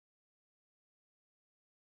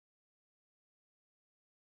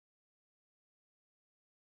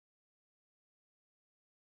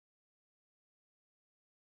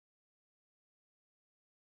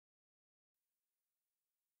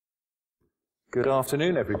Good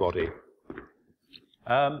afternoon, everybody.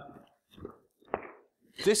 I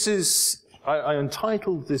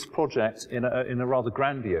entitled this project in a rather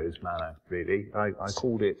grandiose manner, really. I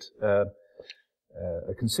called it a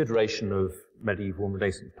consideration of medieval and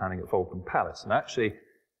Renaissance planning at Falkland Palace. And actually,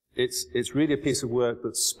 it's really a piece of work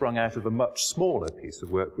that's sprung out of a much smaller piece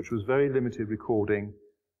of work, which was very limited recording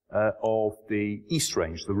of the East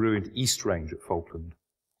Range, the ruined East Range at Falkland.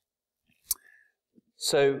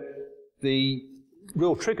 So the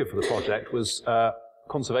real trigger for the project was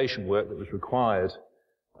conservation work that was required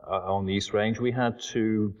on the East Range. We had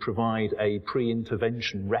to provide a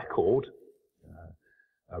pre-intervention record,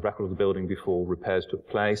 a record of the building before repairs took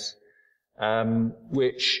place,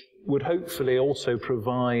 which would hopefully also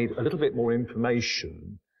provide a little bit more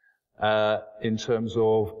information in terms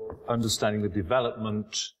of understanding the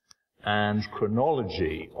development and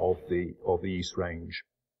chronology of the East Range,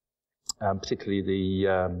 particularly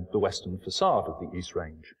the western facade of the East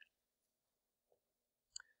Range.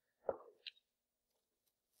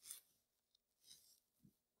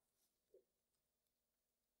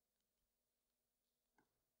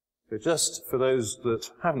 So just for those that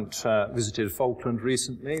haven't visited Falkland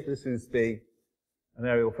recently, this is an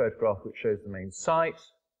aerial photograph which shows the main site.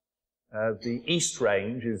 The East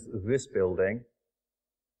Range is this building,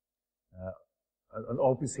 and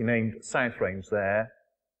obviously named South Range there.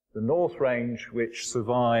 The North Range, which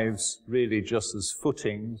survives really just as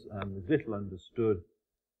footings and is little understood,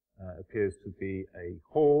 appears to be a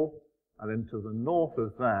hall. And then to the north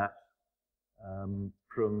of that,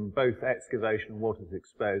 from both excavation and what is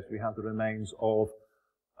exposed, we have the remains of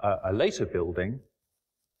a later building,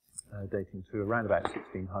 dating to around about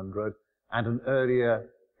 1600, and an earlier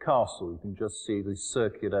castle. You can just see the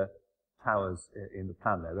circular towers in the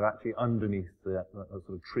plan there. They're actually underneath the sort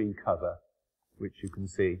of tree cover, which you can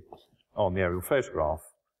see on the aerial photograph.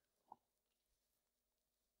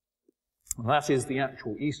 And that is the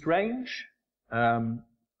actual East Range. The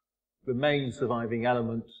main surviving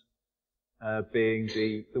element being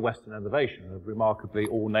the western elevation, a remarkably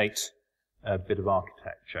ornate bit of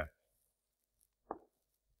architecture.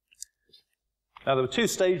 Now, there were two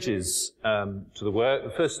stages to the work. The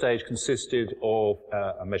first stage consisted of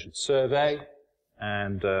a measured survey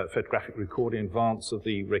and photographic recording in advance of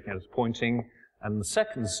the raking out of pointing. And the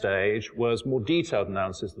second stage was more detailed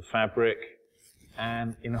analysis of the fabric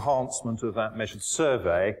and enhancement of that measured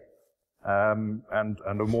survey, and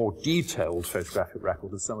a more detailed photographic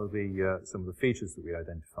record of some of the features that we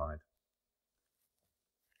identified.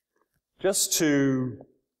 Just to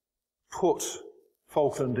put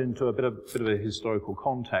Falkland into a bit of a historical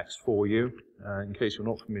context for you, in case you're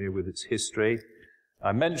not familiar with its history.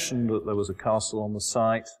 I mentioned that there was a castle on the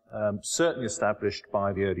site, certainly established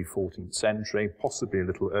by the early 14th century, possibly a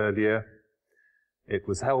little earlier. It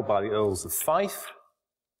was held by the Earls of Fife,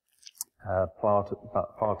 part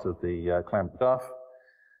of the Clan Duff.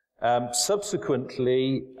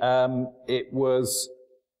 Subsequently, it was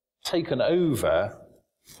taken over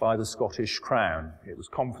by the Scottish Crown. It was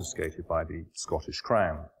confiscated by the Scottish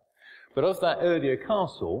Crown. But of that earlier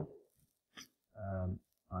castle,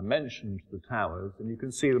 I mentioned the towers, and you can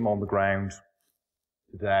see them on the ground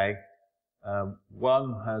today.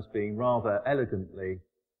 One has been rather elegantly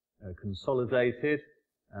consolidated,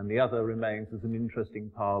 and the other remains as an interesting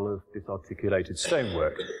pile of disarticulated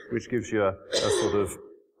stonework, which gives you a sort of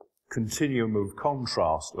continuum of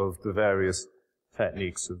contrast of the various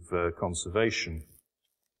techniques of conservation.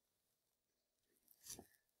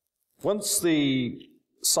 Once the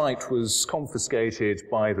site was confiscated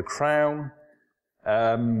by the Crown,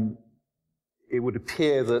 it would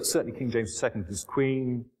appear that certainly King James II and his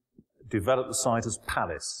Queen developed the site as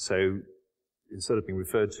palace. So instead of being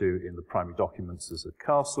referred to in the primary documents as a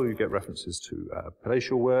castle, you get references to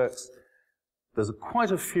palatial works. There's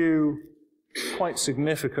quite a few quite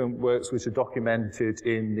significant works which are documented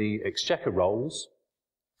in the Exchequer rolls.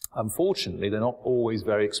 Unfortunately, they're not always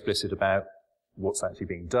very explicit about what's actually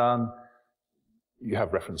being done. You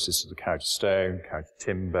have references to the carriage stone, carriage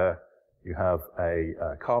timber. You have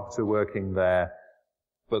a carpenter working there,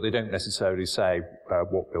 but they don't necessarily say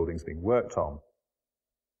what building's being worked on.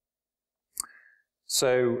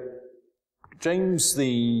 So James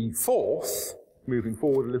IV, moving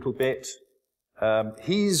forward a little bit,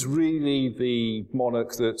 he's really the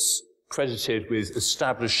monarch that's credited with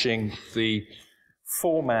establishing the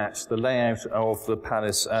format, the layout of the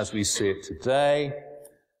palace as we see it today.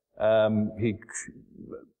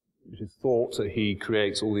 It is thought that he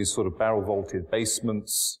creates all these sort of barrel-vaulted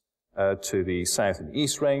basements to the south and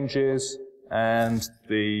east ranges, and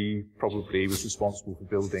probably was responsible for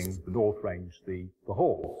building the North Range, the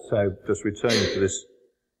hall. So just returning to this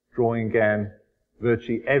drawing again,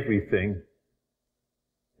 virtually everything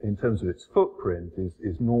in terms of its footprint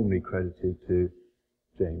is normally credited to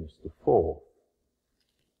James IV,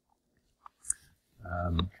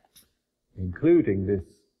 including this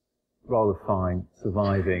rather fine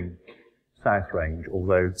surviving south range,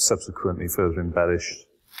 although subsequently further embellished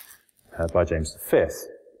by James V,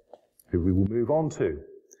 who we will move on to.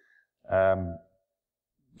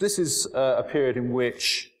 This is a period in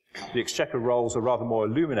which the Exchequer rolls are rather more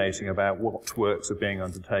illuminating about what works are being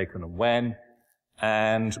undertaken and when,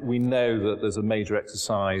 and we know that there's a major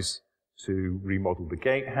exercise to remodel the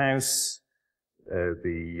gatehouse. Both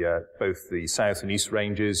the south and east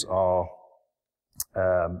ranges are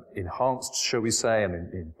enhanced, shall we say,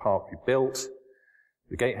 and in part rebuilt.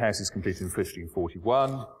 The gatehouse is completed in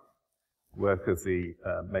 1541. Work of the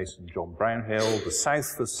mason John Brownhill. The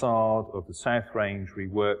south facade of the south range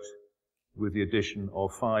reworked with the addition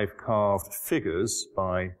of 5 carved figures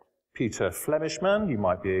by Peter Flemishman. You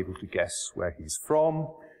might be able to guess where he's from,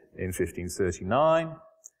 in 1539.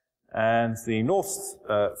 And the north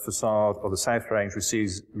facade of the south range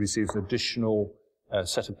receives an additional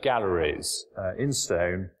set of galleries in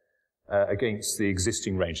stone against the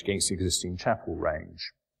existing range, against the existing chapel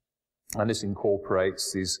range. And this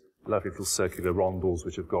incorporates these lovely little circular rondels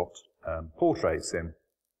which have got portraits in,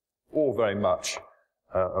 all very much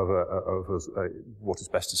of what is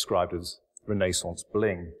best described as Renaissance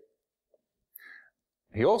bling.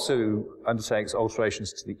 He also undertakes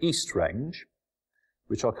alterations to the east range,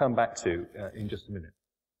 which I'll come back to in just a minute.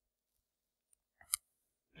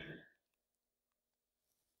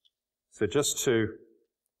 So just to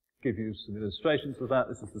give you some illustrations of that,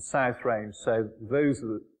 this is the south range. So those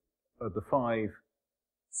are the 5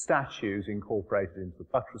 statues incorporated into the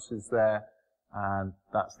buttresses there, and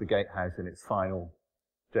that's the gatehouse in its final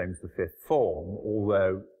James V form,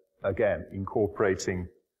 although, again, incorporating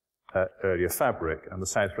earlier fabric, and the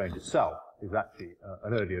south range itself is actually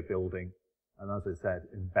an earlier building, and as I said,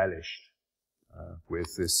 embellished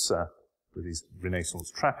with these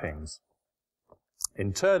Renaissance trappings.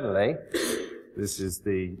 Internally, this is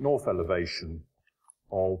the north elevation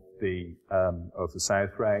of the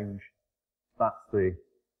south range. That's the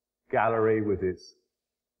gallery with its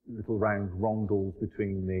little round rondels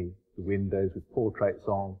between the windows with portraits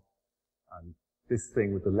on, and this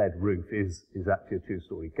thing with the lead roof is actually a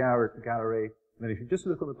 2-story gallery. And then if you just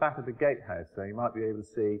look on the back of the gatehouse there, you might be able to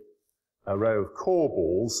see a row of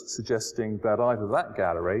corbels suggesting that either that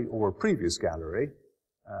gallery or a previous gallery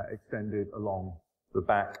extended along the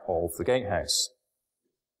back of the gatehouse.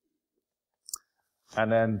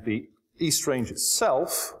 And then the east range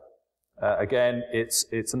itself, again, it's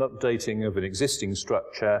an updating of an existing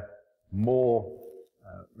structure, more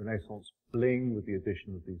Renaissance bling with the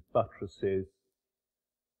addition of these buttresses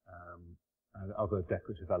and other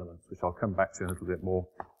decorative elements, which I'll come back to in a little bit more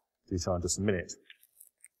detail in just a minute.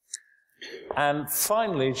 And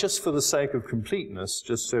finally, just for the sake of completeness,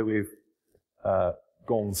 just so we've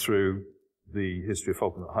gone through the history of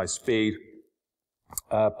Falkland at high speed,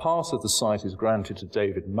 part of the site is granted to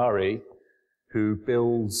David Murray, who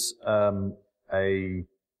builds a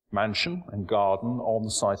mansion and garden on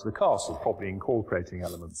the site of the castle, probably incorporating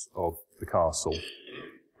elements of the castle.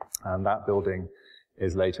 And that building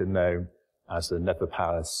is later known as the Nether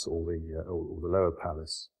Palace or the Lower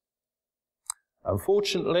Palace.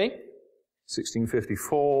 Unfortunately,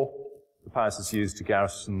 1654, the palace is used to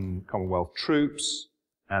garrison Commonwealth troops,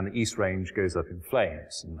 and the east range goes up in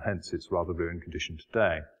flames, and hence it's rather ruined condition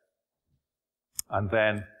today. And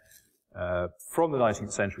then, from the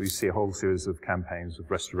 19th century, we see a whole series of campaigns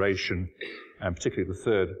of restoration, and particularly the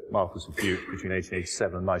third Marquess of Bute between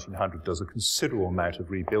 1887 and 1900 does a considerable amount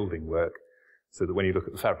of rebuilding work, so that when you look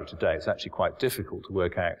at the fabric today, it's actually quite difficult to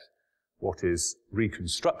work out what is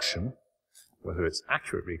reconstruction, whether it's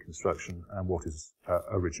accurate reconstruction, and what is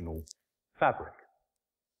original fabric.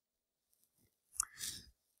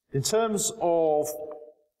 In terms of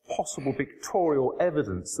possible pictorial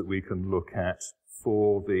evidence that we can look at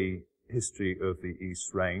for the history of the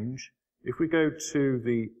East Range, if we go to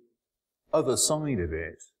the other side of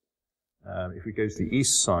it, if we go to the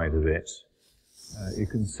east side of it, you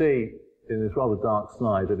can see in this rather dark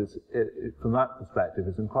slide that from that perspective,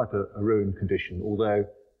 it's in quite a ruined condition, although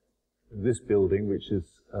this building, which is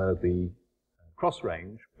the Cross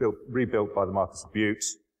Range, rebuilt by the Marquess of Bute,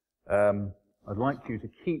 I'd like you to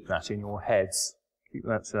keep that in your heads, keep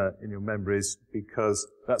that in your memories, because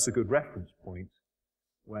that's a good reference point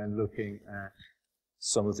when looking at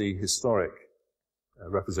some of the historic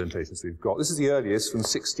representations we've got. This is the earliest, from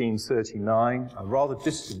 1639, a rather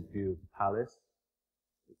distant view of the palace.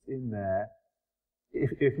 It's in there.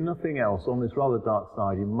 if nothing else, on this rather dark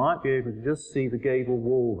side, you might be able to just see the gable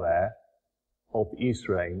wall there of the east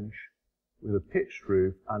range with a pitched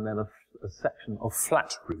roof and then a section of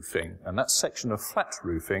flat roofing. And that section of flat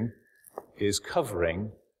roofing is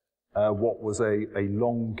covering what was a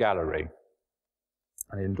long gallery,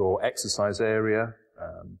 an indoor exercise area,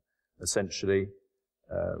 essentially.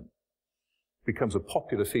 Becomes a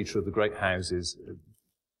popular feature of the great houses,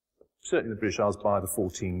 certainly the British Isles by the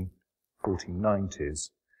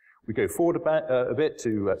 1490s. We go forward a bit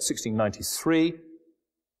to 1693,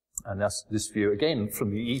 and that's this view again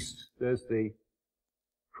from the east. There's the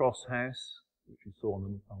cross house, which you saw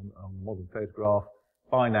on the modern photograph.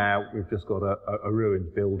 By now, we've just got a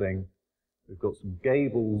ruined building. We've got some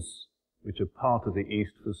gables, which are part of the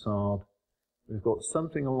east facade. We've got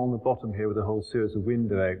something along the bottom here with a whole series of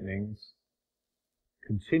window openings,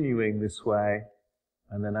 continuing this way,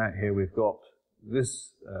 and then out here we've got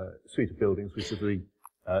this suite of buildings, which is the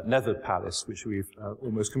Nether Palace, which we've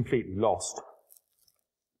almost completely lost.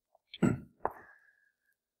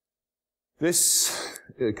 This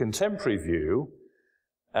contemporary view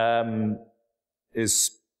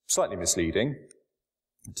is slightly misleading,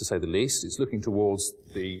 to say the least. It's looking towards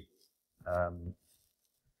the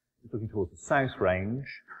south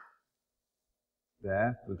range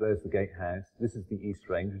there. So there's the gatehouse. This is the east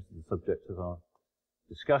range, which is the subject of our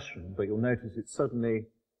discussion. But you'll notice it's suddenly,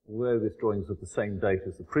 although this drawing is of the same date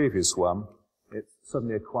as the previous one, it's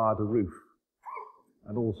suddenly acquired a roof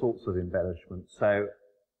and all sorts of embellishments. So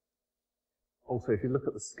also, if you look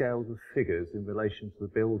at the scales of figures in relation to the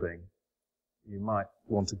building, you might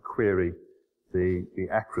want to query the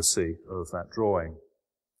accuracy of that drawing.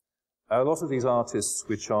 A lot of these artists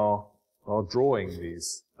which are drawing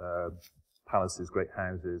these palaces, great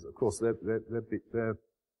houses, of course, they're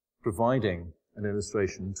providing an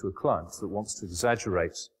illustration to a client that wants to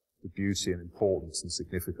exaggerate the beauty and importance and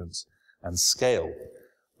significance and scale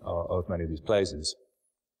of many of these places.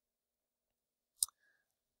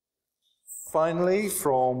 Finally,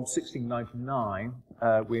 from 1699,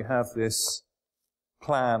 we have this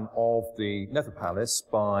plan of the Nether Palace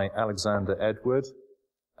by Alexander Edward.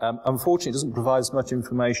 Unfortunately, it doesn't provide as much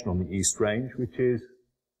information on the East Range, which is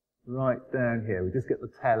right down here. We just get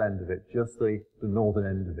the tail end of it, just the northern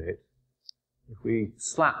end of it. If we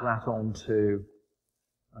slap that onto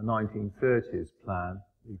a 1930s plan,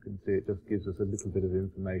 you can see it just gives us a little bit of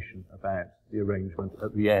information about the arrangement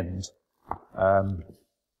at the end.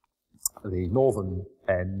 The northern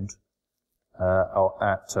end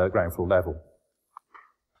at ground floor level.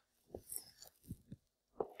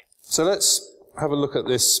 So let's have a look at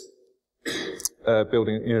this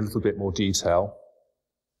building in a little bit more detail.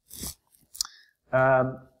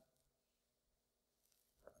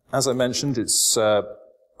 As I mentioned, it's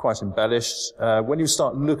quite embellished. When you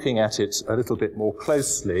start looking at it a little bit more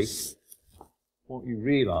closely, what you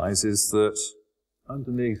realise is that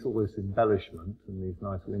underneath all this embellishment and these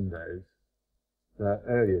nice windows, there are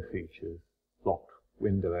earlier features, blocked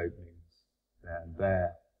window openings there and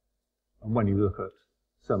there. And when you look at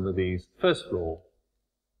some of these first floor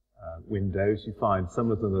windows, you find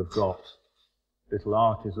some of them have got little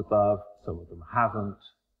arches above, some of them haven't.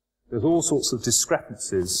 There's all sorts of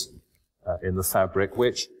discrepancies in the fabric,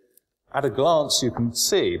 which at a glance you can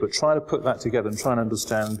see, but trying to put that together and trying to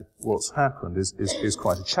understand what's happened is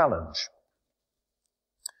quite a challenge.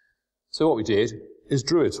 So what we did is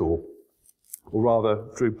drew it all, or rather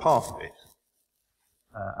drew part of it.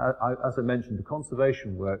 As I mentioned, the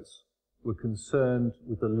conservation works were concerned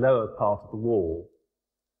with the lower part of the wall.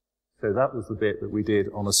 So that was the bit that we did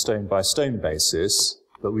on a stone-by-stone basis,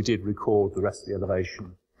 but we did record the rest of the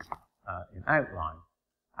elevation in outline.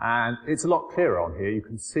 And it's a lot clearer on here. You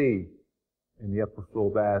can see in the upper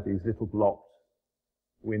floor there these little blocked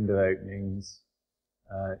window openings.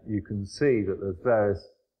 You can see that there's various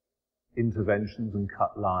interventions and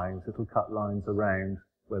cut lines, little cut lines around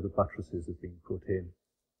where the buttresses have been put in.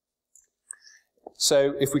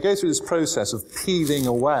 So if we go through this process of peeling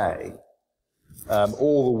away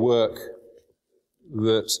all the work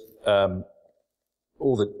that,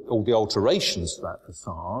 all the alterations to that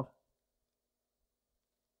facade,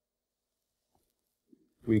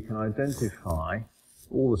 we can identify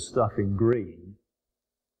all the stuff in green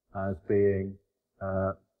as being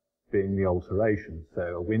the alteration. So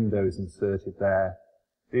a window is inserted there.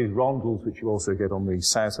 These rondels, which you also get on the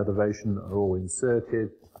south elevation, are all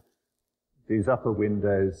inserted. These upper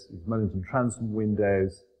windows, these Monumental transom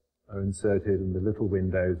windows, are inserted, and the little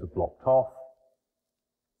windows are blocked off.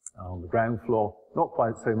 On the ground floor, not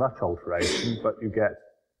quite so much alteration, but you get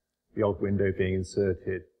the odd window being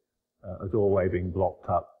inserted, a doorway being blocked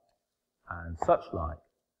up, and such like.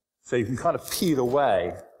 So you can kind of peel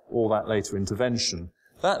away all that later intervention.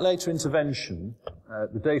 That later intervention,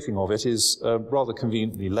 the dating of it is rather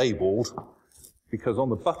conveniently labelled, because on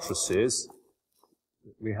the buttresses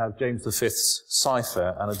we have James V's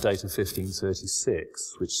cipher and a date of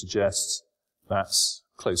 1536, which suggests that's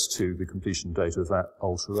close to the completion date of that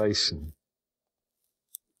alteration.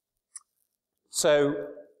 So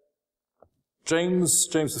James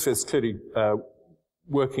V's clearly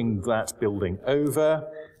working that building over.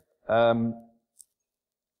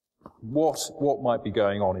 What might be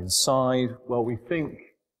going on inside? Well, we think,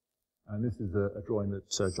 and this is a drawing that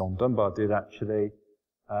John Dunbar did actually,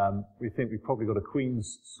 we think we've probably got a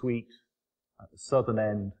Queen's suite at the southern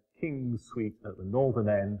end, King's suite at the northern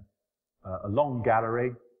end, a long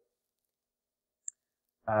gallery,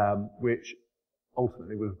 which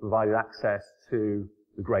ultimately would have provided access to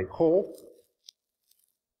the Great Hall,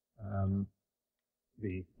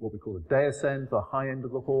 what we call the dais end, the high end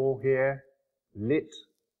of the hall here, lit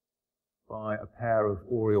by a pair of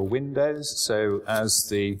oriel windows. So as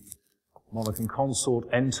the monarch and consort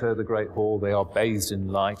enter the Great Hall, they are bathed in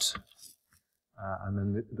light. And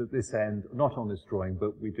then this end, not on this drawing,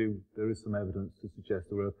 but there is some evidence to suggest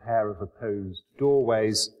there were a pair of opposed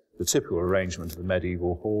doorways, the typical arrangement of a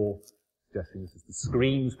medieval hall, suggesting this is the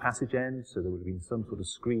screens passage end, so there would have been some sort of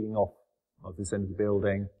screening off of this end of the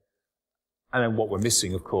building. And then what we're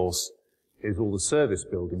missing, of course, is all the service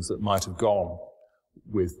buildings that might have gone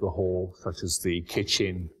with the hall, such as the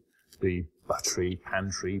kitchen, the buttery,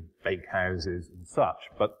 pantry, bakehouses, and such.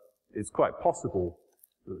 But it's quite possible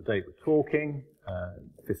that the date we're talking,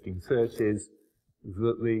 1530s,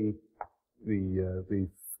 that the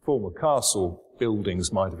former castle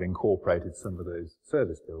buildings might have incorporated some of those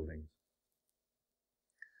service buildings.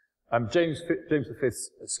 James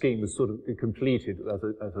V's scheme was sort of completed,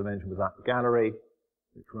 as I mentioned, with that gallery,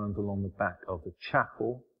 which runs along the back of the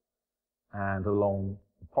chapel, and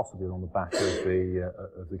possibly along the back of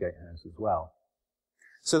the gatehouse as well.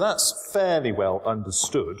 So that's fairly well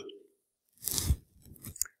understood.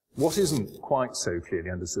 What isn't quite so clearly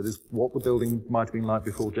understood is what the building might have been like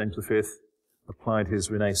before James V applied his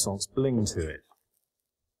Renaissance bling to it.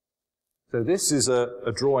 So this is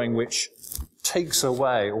a drawing which takes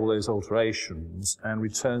away all those alterations and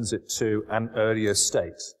returns it to an earlier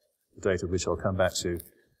state, the date of which I'll come back to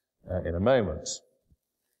in a moment.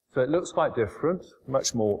 So it looks quite different,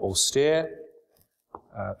 much more austere.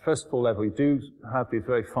 First of all, we do have these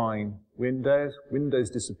very fine windows. Windows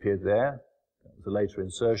disappeared there. That was a later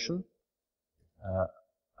insertion.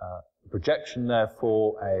 Projection there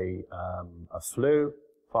for a flue,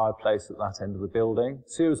 fireplace at that end of the building.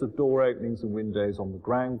 Series of door openings and windows on the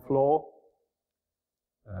ground floor.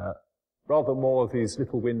 Rather more of these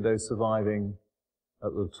little windows surviving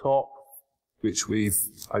at the top, which we've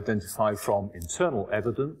identified from internal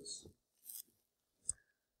evidence.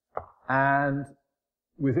 And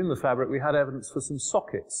within the fabric, we had evidence for some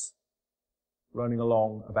sockets running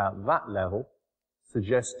along about that level,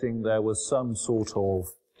 suggesting there was some sort of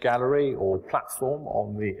gallery or platform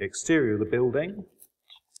on the exterior of the building.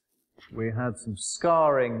 We had some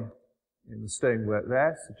scarring in the stonework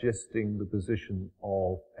there, suggesting the position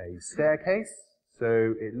of a staircase.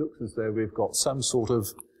 So it looks as though we've got some sort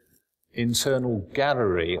of internal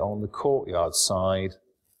gallery on the courtyard side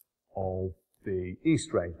of the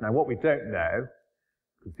east range. Now, what we don't know,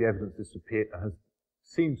 because the evidence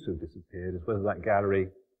seems to have disappeared, is whether that gallery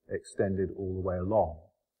extended all the way along.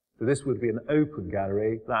 So this would be an open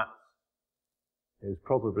gallery. That is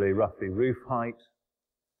probably roughly roof height.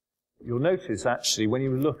 You'll notice, actually, when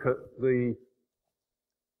you look at the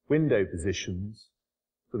window positions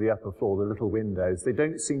for the upper floor, the little windows, they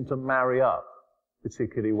don't seem to marry up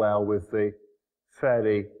particularly well with the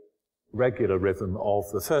fairly regular rhythm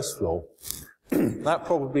of the first floor. That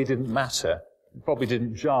probably didn't matter. It probably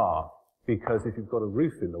didn't jar, because if you've got a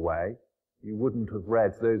roof in the way, you wouldn't have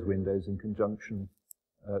read those windows in conjunction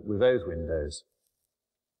with those windows.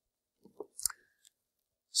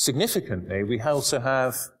 Significantly, we also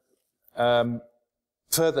have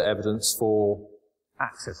further evidence for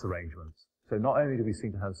access arrangements. So not only do we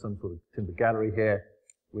seem to have some sort of timber gallery here,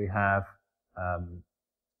 we have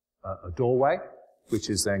a doorway, which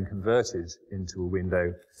is then converted into a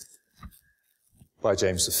window by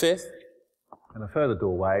James V, and a further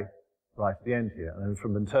doorway right at the end here. And then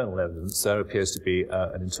from internal evidence, there appears to be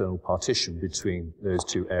an internal partition between those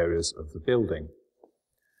two areas of the building.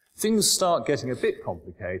 Things start getting a bit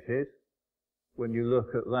complicated when you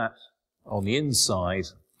look at that on the inside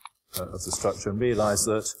of the structure and realize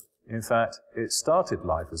that, in fact, it started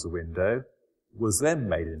life as a window, was then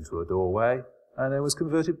made into a doorway, and then was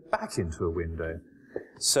converted back into a window.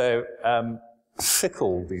 So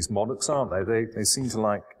fickle, these monarchs, aren't they? They seem to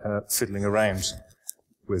like fiddling around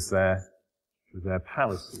with their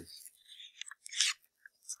palaces.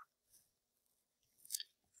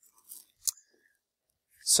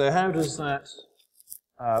 So how does that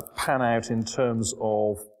pan out in terms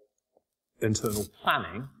of internal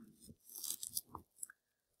planning?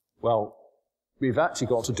 Well, we've actually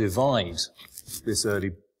got to divide this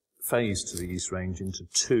early phase to the East Range into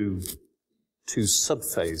two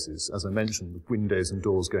sub-phases, as I mentioned, with windows and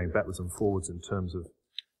doors going backwards and forwards in terms of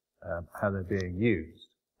how they're being used.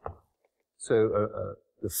 So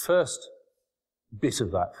the first bit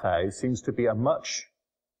of that phase seems to be a much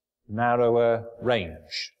narrower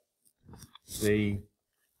range. The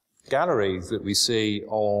gallery that we see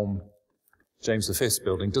on James V's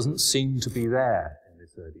building doesn't seem to be there in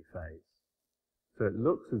this early phase. So it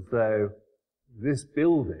looks as though this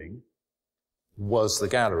building was the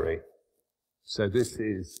gallery. So this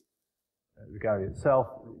is the gallery itself.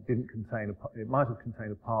 It might have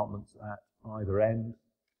contained apartments at either end.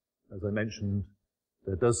 As I mentioned,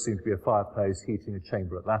 there does seem to be a fireplace heating a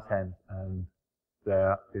chamber at that end, and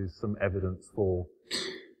there is some evidence for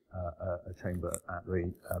a chamber at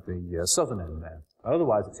the southern end there.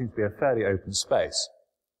 Otherwise, it seems to be a fairly open space.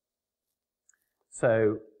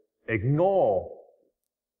 So ignore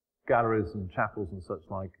galleries and chapels and such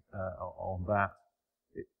like on that.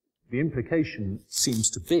 The implication seems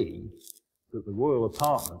to be that the royal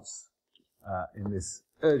apartments in this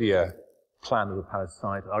earlier plan of the palace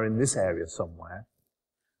site are in this area somewhere,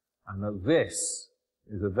 and that this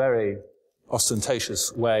is a very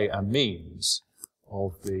ostentatious way and means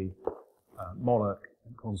of the monarch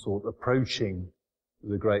and consort approaching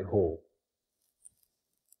the Great Hall.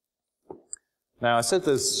 Now, I said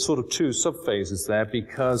there's sort of two sub-phases there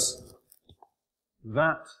because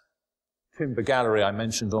that timber gallery I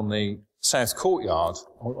mentioned on the south courtyard,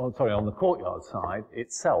 on the courtyard side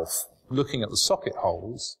itself, looking at the socket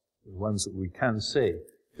holes, the ones that we can see,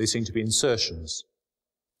 they seem to be insertions.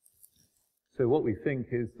 So what we think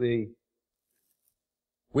is the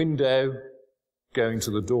window going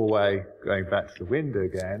to the doorway, going back to the window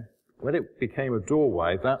again. When it became a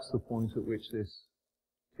doorway, that's the point at which this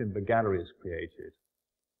timber gallery is created.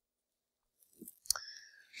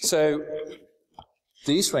 So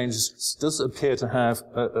the East Range does appear to have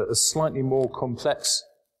a slightly more complex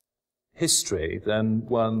history than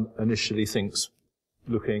one initially thinks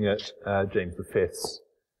looking at James V's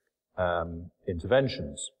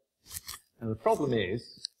interventions. And the problem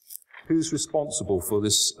is, who's responsible for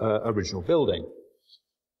this original building?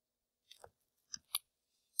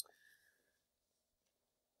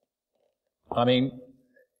 I mean,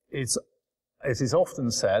 it is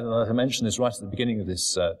often said, and I mentioned this right at the beginning of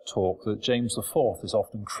this talk, that James IV is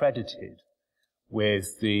often credited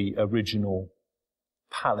with the original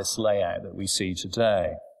palace layout that we see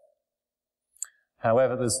today.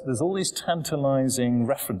 However, there's all these tantalizing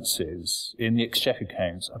references in the Exchequer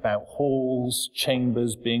accounts about halls,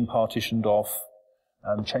 chambers being partitioned off,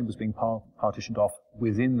 partitioned off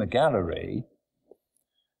within the gallery,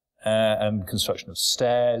 and construction of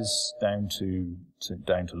stairs down to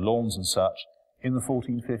lawns and such in the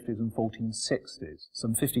 1450s and 1460s,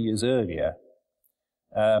 some 50 years earlier.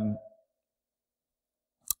 And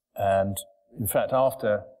in fact,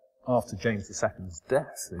 after James II's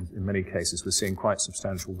death, in many cases, we're seeing quite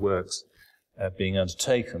substantial works being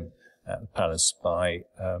undertaken at the palace by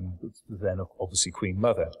then obviously Queen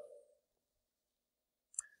Mother.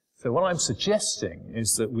 So what I'm suggesting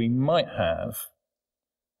is that we might have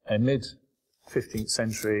a mid-15th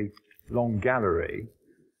century long gallery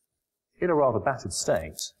in a rather battered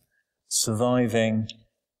state surviving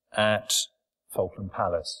at Falkland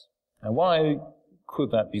Palace. Now, why could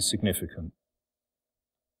that be significant?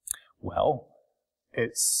 Well,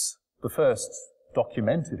 it's the first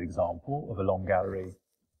documented example of a long gallery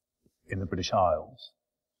in the British Isles.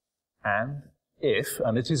 And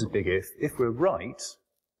and it is a big if we're right,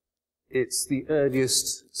 it's the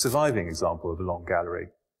earliest surviving example of a long gallery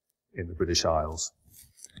in the British Isles.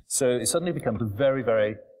 So it suddenly becomes a very,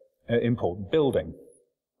 very important building.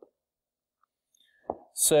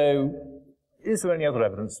 So is there any other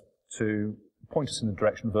evidence to point us in the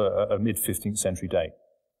direction of a mid-15th century date?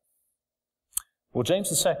 Well, James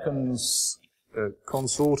II's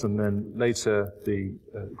consort, and then later the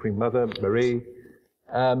Queen Mother, Marie,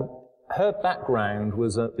 her background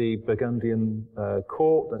was at the Burgundian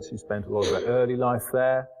court, that she spent a lot of her early life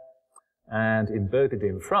there. And in Burgundy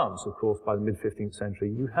in France, of course, by the mid-15th century,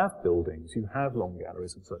 you have buildings, you have long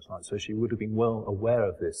galleries and such like, so she would have been well aware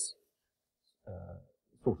of this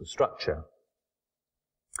sort of structure.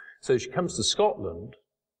 So she comes to Scotland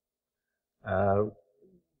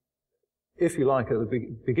if you like, at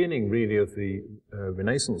the beginning, really, of the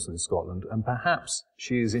Renaissance in Scotland, and perhaps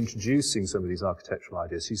she is introducing some of these architectural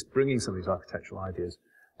ideas. She's bringing some of these architectural ideas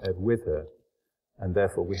with her, and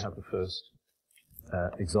therefore we have the first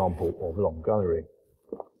example of long gallery.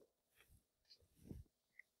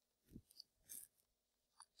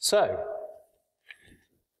 So,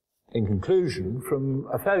 in conclusion, from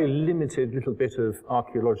a fairly limited little bit of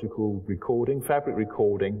archaeological recording, fabric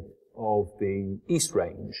recording of the East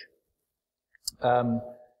Range,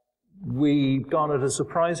 we garnered a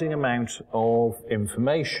surprising amount of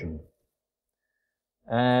information.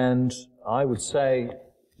 And I would say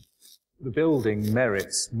the building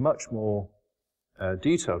merits much more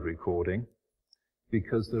detailed recording,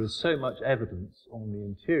 because there is so much evidence on the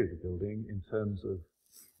interior of the building in terms of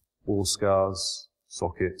wall scars,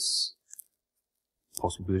 sockets,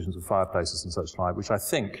 possible positions of fireplaces and such like, which I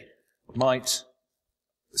think might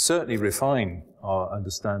certainly refine our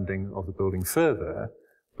understanding of the building further,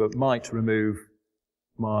 but might remove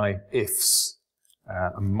my ifs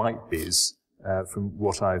and might be's from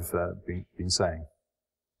what I've been saying.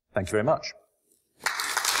 Thank you very much.